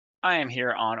I am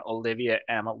here on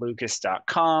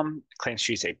oliviamlucas.com. Claims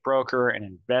she's a broker, an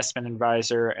investment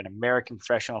advisor, an American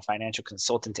professional financial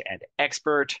consultant and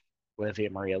expert. Olivia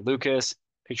Maria Lucas.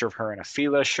 Picture of her in a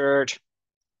Fila shirt.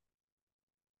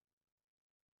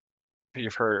 Picture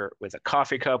of her with a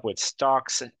coffee cup with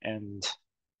stocks and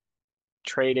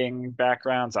trading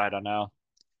backgrounds. I don't know.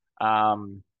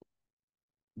 Um,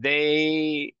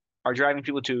 they are driving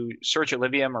people to search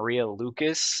Olivia Maria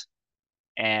Lucas,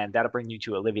 and that'll bring you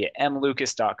to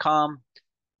oliviamlucas.com.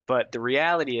 But the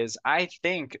reality is, I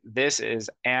think this is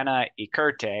Anna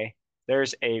Ikerte.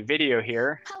 There's a video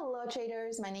here. Hello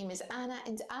traders, my name is Anna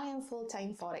and I am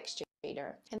full-time Forex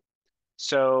trader. And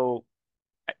So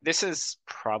this is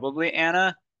probably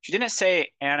Anna. She didn't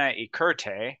say Anna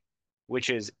Ikerte, which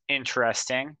is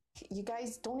interesting. you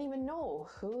guys don't even know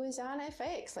who is Anna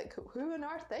FX, like who on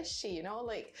earth is she,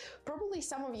 like probably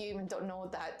some of you even don't know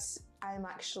that I'm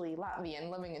actually Latvian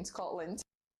living in Scotland.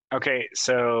 Okay,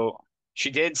 so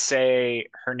she did say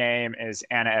her name is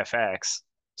Anna FX.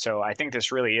 So I think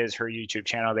this really is her YouTube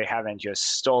channel. They haven't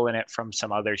just stolen it from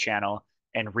some other channel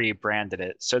and rebranded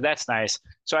it. So that's nice.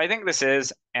 So I think this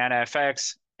is Anna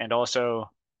FX and also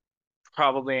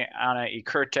probably Anna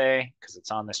Ikerte because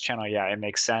it's on this channel. Yeah, it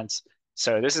makes sense.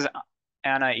 So this is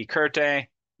Anna Ikerte.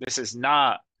 This is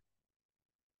not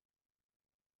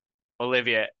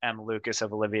Olivia M. Lucas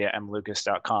of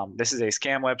oliviamlucas.com. This is a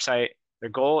scam website. Their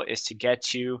goal is to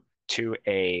get you to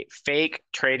a fake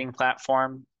trading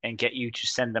platform and get you to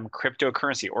send them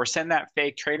cryptocurrency or send that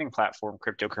fake trading platform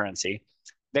cryptocurrency.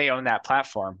 They own that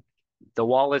platform. The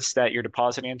wallets that you're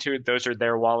depositing into, those are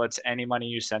their wallets. Any money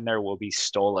you send there will be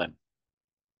stolen.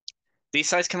 These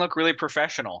sites can look really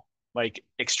professional, like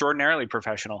extraordinarily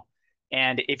professional.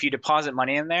 And if you deposit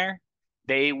money in there,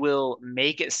 they will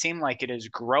make it seem like it is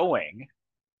growing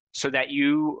so that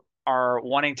you are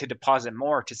wanting to deposit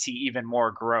more to see even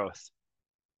more growth.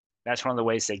 That's one of the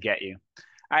ways they get you.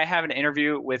 I have an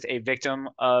interview with a victim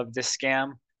of this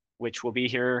scam, which will be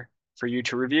here for you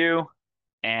to review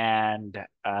and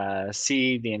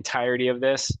see the entirety of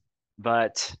this.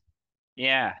 But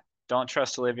yeah, don't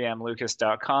trust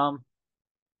oliviamlucas.com.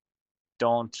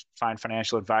 Don't find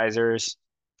financial advisors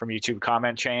from YouTube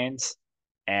comment chains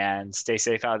and stay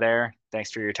safe out there.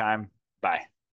 Thanks for your time. Bye.